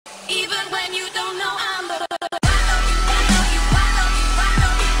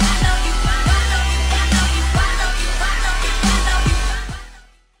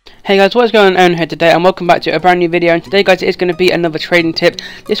Hey guys, what's going on here today, and welcome back to a brand new video. And today guys, it is going to be another trading tip.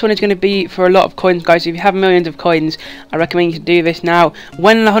 This one is going to be for a lot of coins guys. If you have millions of coins, I recommend you to do this now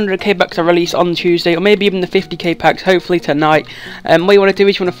when the 100k packs are released on Tuesday, or maybe even the 50k packs, hopefully tonight. What you want to do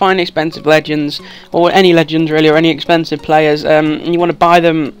is you want to find expensive legends, or any legends really, or any expensive players, and you want to buy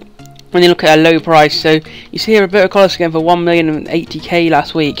them when you look at a low price. So you see here Roberto Carlos again for 1,080k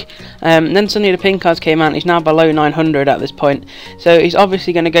last week. Then suddenly the pink cards came out. He's now below 900 at this point, so he's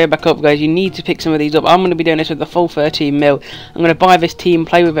obviously going to go back up guys. You need to pick some of these up. I'm going to be doing this with the full 13 mil. I'm going to buy this team,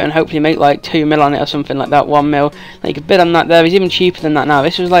 play with it, and hopefully make like 2 mil on it or something like that. 1 mil. Like a bid on that there. He's even cheaper than that now.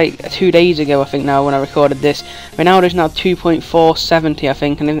 This was like 2 days ago I think now when I recorded this. Ronaldo's now 2.470 I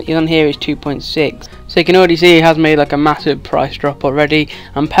think, and he's on here is 2.6. So you can already see he has made like a massive price drop already.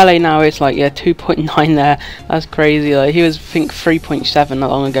 And Pele now is like 2.9 there. That's crazy. Like he was I think 3.7 not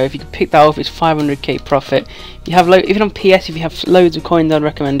long ago. If you could pick that up, it's 500k profit. You have even on PS, if you have loads of coins, I'd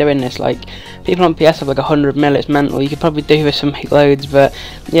recommend doing this. Like people on PS have like 100 mil. It's mental. You could probably do this and make loads. But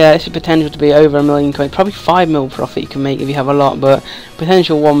yeah, it's a potential to be over 1 million coins. Probably 5 mil profit you can make if you have a lot. But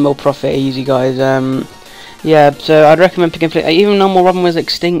potential 1 mil profit easy guys. Yeah, so I'd recommend picking even normal Robin was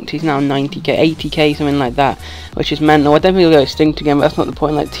extinct. He's now 90k, 80k, something like that, which is mental. I don't think he'll go extinct again, but that's not the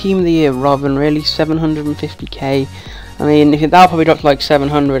point. Like team of the year Robin, really 750k. I mean, if that'll probably drop to like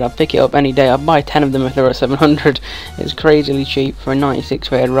 700, I'd pick it up any day. I'd buy 10 of them if they were at 700. It's crazily cheap for a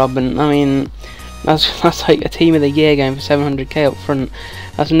 96 rated Robin. I mean, that's like a team of the year game for 700k up front.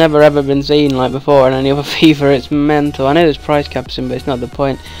 That's never ever been seen like before in any other FIFA. It's mental. I know there's price caps in, but it's not the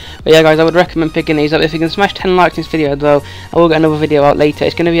point. But yeah guys, I would recommend picking these up. If you can smash 10 likes in this video though, I will get another video out later.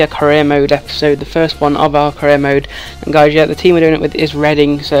 It's going to be a career mode episode, the first one of our career mode. And guys, yeah, the team we're doing it with is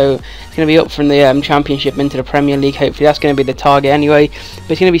Reading, so it's going to be up from the Championship into the Premier League. Hopefully that's going to be the target anyway.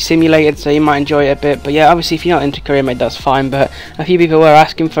 But it's going to be simulated, so you might enjoy it a bit. But yeah, obviously if you're not into career mode, that's fine. But a few people were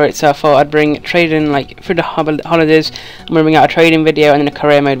asking for it, so I thought I'd bring trading like through the holidays. I'm going to bring out a trading video and then a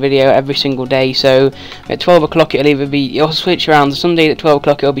career mode video every single day. So at 12 o'clock it'll switch around. Some days at 12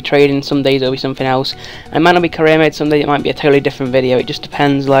 o'clock it'll be trading, some days it'll be something else. It might not be career mode, some days it might be a totally different video. It just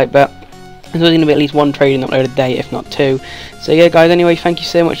depends, like, but there's always going to be at least 1 trading upload a day, if not 2. So yeah guys, anyway, thank you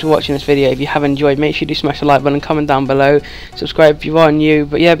so much for watching this video. If you have enjoyed, make sure you do smash the like button, comment down below, subscribe if you are new.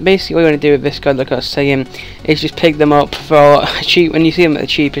 But yeah, basically what you want to do with this guy, like I was saying, is just pick them up for cheap. When you see them at the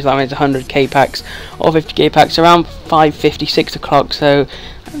cheapest, like when it's 100k packs or 50k packs, around 5:50, 6 o'clock. So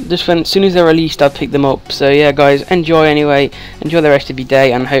just as soon as they're released, I'll pick them up. So yeah guys, enjoy anyway, enjoy the rest of your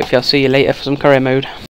day, and hopefully I'll see you later for some career mode.